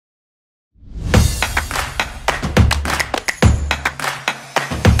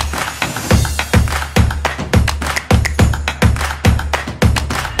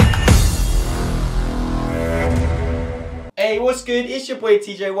Hey, what's good? It's your boy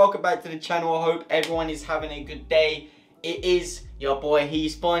TJ. Welcome back to the channel. I hope everyone is having a good day. It is your boy.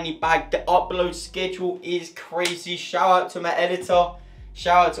 He's finally back. The upload schedule is crazy. Shout out to my editor.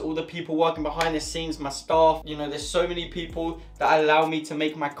 Shout out to all the people working behind the scenes, my staff. You know, there's so many people that allow me to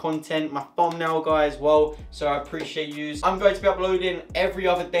make my content, my thumbnail guy as well. So I appreciate you. I'm going to be uploading every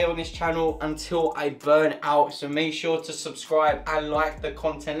other day on this channel until I burn out. So make sure to subscribe and like the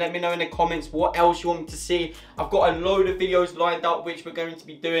content. Let me know in the comments what else you want me to see. I've got a load of videos lined up which we're going to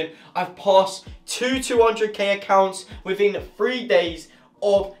be doing. I've passed two 200k accounts within 3 days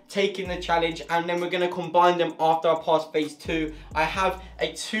of taking the challenge, and then we're going to combine them after I pass phase 2. I have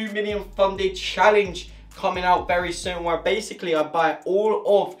a 2 million funded challenge coming out very soon, where basically I buy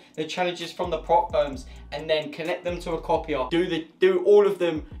all of the challenges from the prop firms and then connect them to a copier, do all of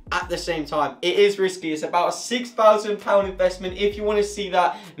them at the same time. It is risky. It's about a £6,000 investment. If you want to see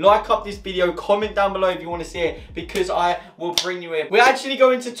that, like up this video, comment down below if you want to see it, because I will bring you in. We're actually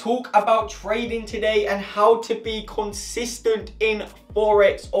going to talk about trading today and how to be consistent in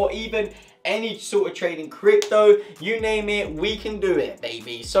Forex, or even any sort of trading, crypto, you name it, we can do it,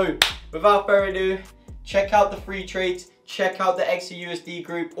 baby. So without further ado, check out the free trades, check out the XUSD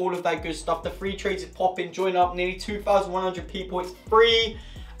group, all of that good stuff. The free trades is popping. Join up, nearly 2,100 people. It's free,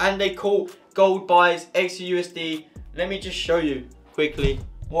 and they call gold buys XUSD. Let me just show you quickly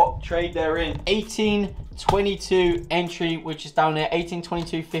what trade they're in. 1822 entry, which is down there.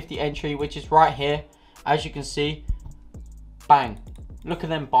 1822.50 entry, which is right here, as you can see. Bang. Look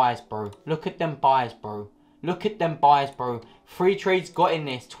at them buys, bro. Look at them buys, bro. Look at them buys, bro. Free trades got in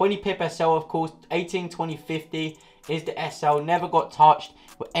this. 20 pip SL, of course. 1820.50 is the SL. Never got touched.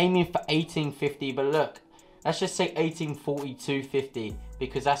 We're aiming for 1850, but look, let's just say 1842.50,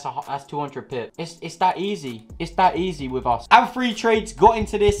 because that's 200 pip. It's that easy. It's that easy with us. And free trades got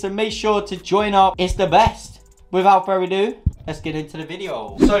into this, so make sure to join up. It's the best. Without further ado, let's get into the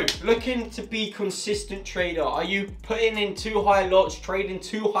video. So, looking to be consistent trader. Are you putting in too high lots, trading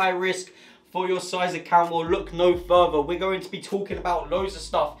too high risk for your size account? Well, look no further. We're going to be talking about loads of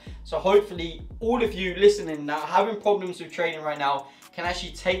stuff. So hopefully all of you listening that are having problems with trading right now can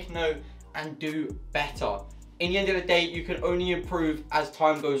actually take note and do better. In the end of the day, you can only improve as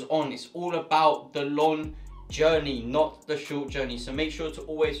time goes on. It's all about the long journey, not the short journey. So make sure to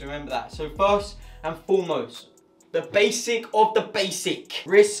always remember that. So first and foremost, the basic of the basic,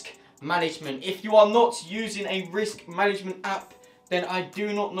 risk management. If you are not using a risk management app, then I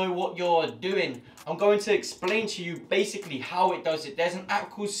do not know what you're doing. I'm going to explain to you basically how it does it. There's an app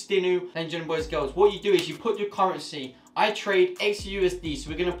called Stinu, and boys, girls. What you do is you put your currency. I trade XUSD, so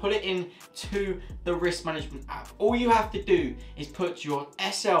we're gonna put it into the risk management app. All you have to do is put your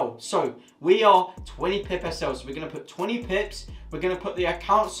SL. So we are 20 pip SL, so we're gonna put 20 pips. We're gonna put the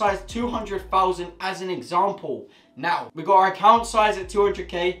account size 200,000 as an example. Now, we've got our account size at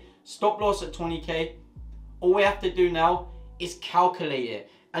 200k, stop loss at 20k. All we have to do now is calculate it.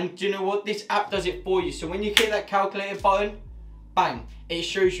 And do you know what? This app does it for you. So when you hit that calculator button, bang, it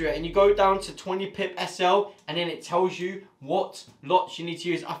shows you it. And you go down to 20 pip SL, and then it tells you what lots you need to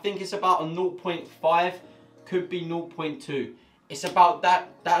use. I think it's about a 0.5, could be 0.2. It's about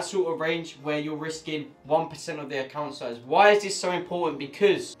that sort of range where you're risking 1% of the account size. Why is this so important?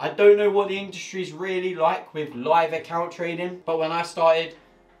 Because I don't know what the industry is really like with live account trading, but when I started,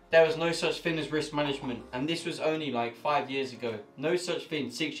 there was no such thing as risk management, and this was only like 5 years ago. No such thing,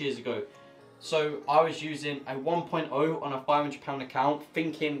 6 years ago. So I was using a 1.0 on a £500 account,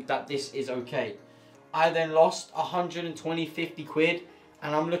 thinking that this is okay. I then lost 120-50 quid,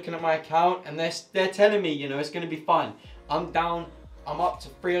 and I'm looking at my account, and they're telling me, you know, it's going to be fine. I'm down, I'm up to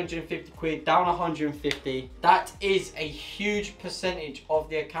 350 quid, down 150. That is a huge percentage of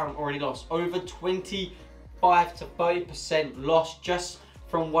the account already lost. Over 25 to 30% lost just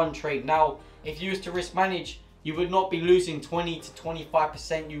from one trade. Now, if you used to risk manage, you would not be losing 20 to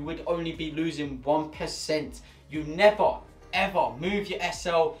 25%. You would only be losing 1%. You never, ever move your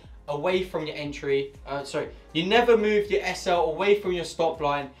SL away from your entry. You never move your SL away from your stop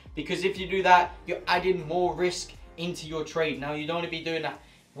line, because if you do that, you're adding more risk into your trade. Now, you don't want to be doing that.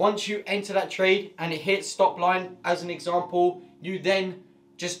 Once you enter that trade and it hits stop line, as an example, you then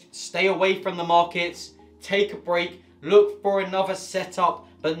just stay away from the markets, take a break, look for another setup,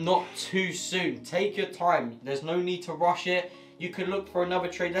 but not too soon. Take your time. There's no need to rush it. You could look for another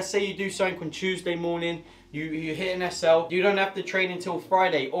trade. Let's say you do something on Tuesday morning, you hit an SL. You don't have to trade until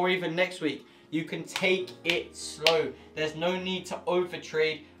Friday or even next week. You can take it slow. There's no need to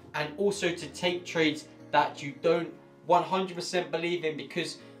overtrade, and also to take trades that you don't 100% believe in,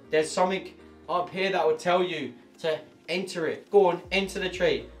 because there's something up here that will tell you to enter it. Go on, enter the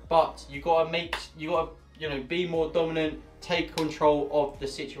trade, but you gotta you know, be more dominant, take control of the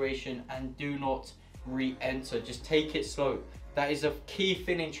situation and do not re-enter. Just take it slow. That is a key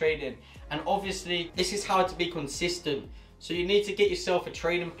thing in trading. And obviously, this is how to be consistent. So you need to get yourself a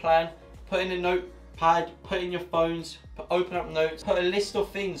trading plan, put in a notepad, put in your phones, open up notes, put a list of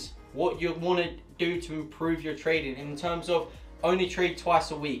things, what you want to do to improve your trading in terms of only trade twice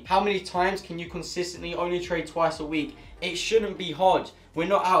a week. How many times can you consistently only trade twice a week? It shouldn't be hard. We're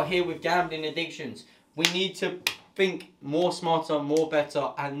not out here with gambling addictions. We need to think more smarter, more better,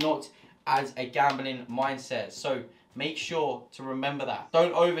 and not as a gambling mindset. So make sure to remember that.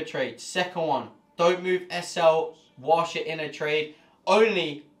 Don't overtrade. Second one, don't move SL whilst you're in a trade.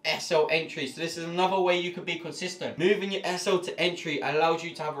 Only SL entry. So this is another way you could be consistent. Moving your SL to entry allows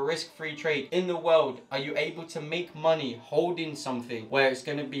you to have a risk-free trade. In the world, are you able to make money holding something where it's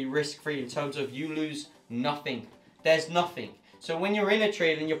going to be risk-free in terms of you lose nothing? There's nothing. So when you're in a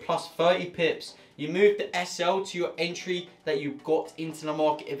trade and you're plus 30 pips, you move the SL to your entry that you got into the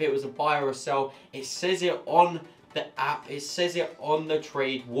market. If it was a buy or a sell, it says it on the app, it says it on the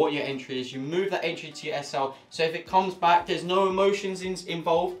trade what your entry is. You move that entry to your SL, so if it comes back, there's no emotions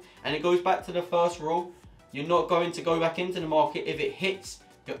involved, and it goes back to the first rule. You're not going to go back into the market. If it hits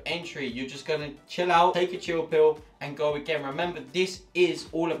your entry, you're just going to chill out, take a chill pill, and go again. Remember, this is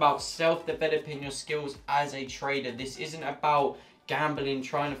all about self-developing your skills as a trader. This isn't about gambling,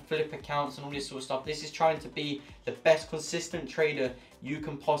 trying to flip accounts and all this sort of stuff. This is trying to be the best consistent trader you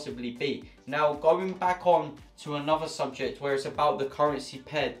can possibly be. Now, going back on to another subject where it's about the currency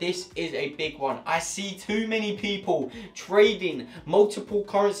pair. This is a big one. I see too many people trading multiple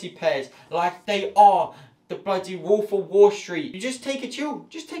currency pairs like they are the bloody Wolf of Wall Street. You just take a chill.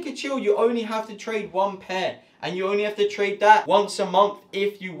 Just take a chill. You only have to trade one pair, and you only have to trade that once a month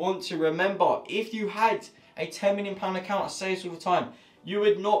if you want to. Remember, if you had a £10 million account, I say this all the time, you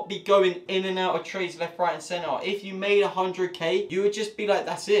would not be going in and out of trades left, right and center. If you made 100k, you would just be like,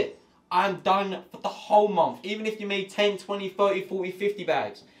 that's it. I'm done for the whole month. Even if you made 10, 20, 30, 40, 50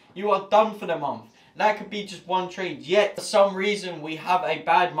 bags, you are done for the month. That could be just one trade. Yet, for some reason, we have a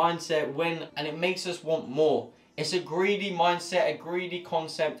bad mindset and it makes us want more. It's a greedy mindset, a greedy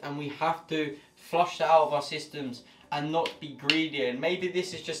concept, and we have to flush that out of our systems and not be greedy. And maybe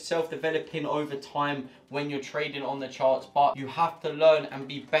this is just self-developing over time when you're trading on the charts, but you have to learn and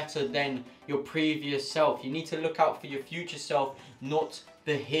be better than your previous self. You need to look out for your future self, not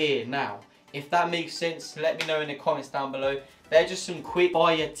the here now. If that makes sense, let me know in the comments down below. They're just some quick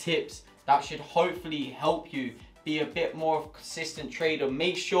fire tips that should hopefully help you be a bit more of a consistent trader.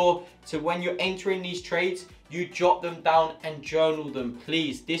 Make sure to, when you're entering these trades, you jot them down and journal them,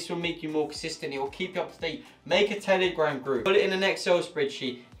 please. This will make you more consistent. It will keep you up to date. Make a Telegram group. Put it in an Excel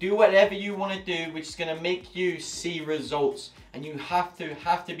spreadsheet. Do whatever you want to do, which is going to make you see results. And you have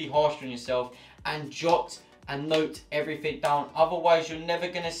to be harsh on yourself and jot and note everything down. Otherwise, you're never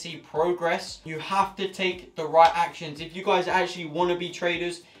going to see progress. You have to take the right actions. If you guys actually want to be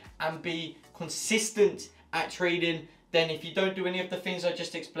traders and be consistent at trading, then if you don't do any of the things I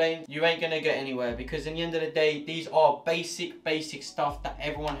just explained, you ain't gonna get anywhere, because in the end of the day, these are basic stuff that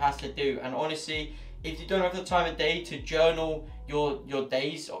everyone has to do. And honestly, if you don't have the time of day to journal your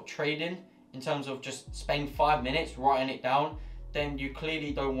days of trading, in terms of just spend 5 minutes writing it down, then you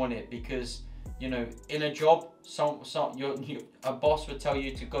clearly don't want it. Because, you know, in a job, a boss would tell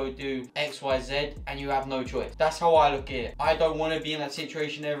you to go do X, Y, Z, and you have no choice. That's how I look at it. I don't want to be in that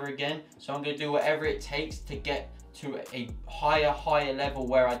situation ever again, so I'm going to do whatever it takes to get to a higher level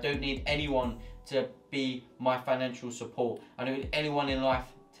where I don't need anyone to be my financial support. I don't need anyone in life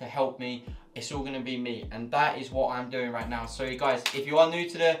to help me. It's all going to be me, and that is what I'm doing right now. So guys, if you are new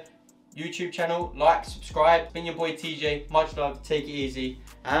to the YouTube channel, like, subscribe. Been your boy TJ. Much love. Take it easy,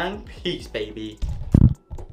 and peace, baby.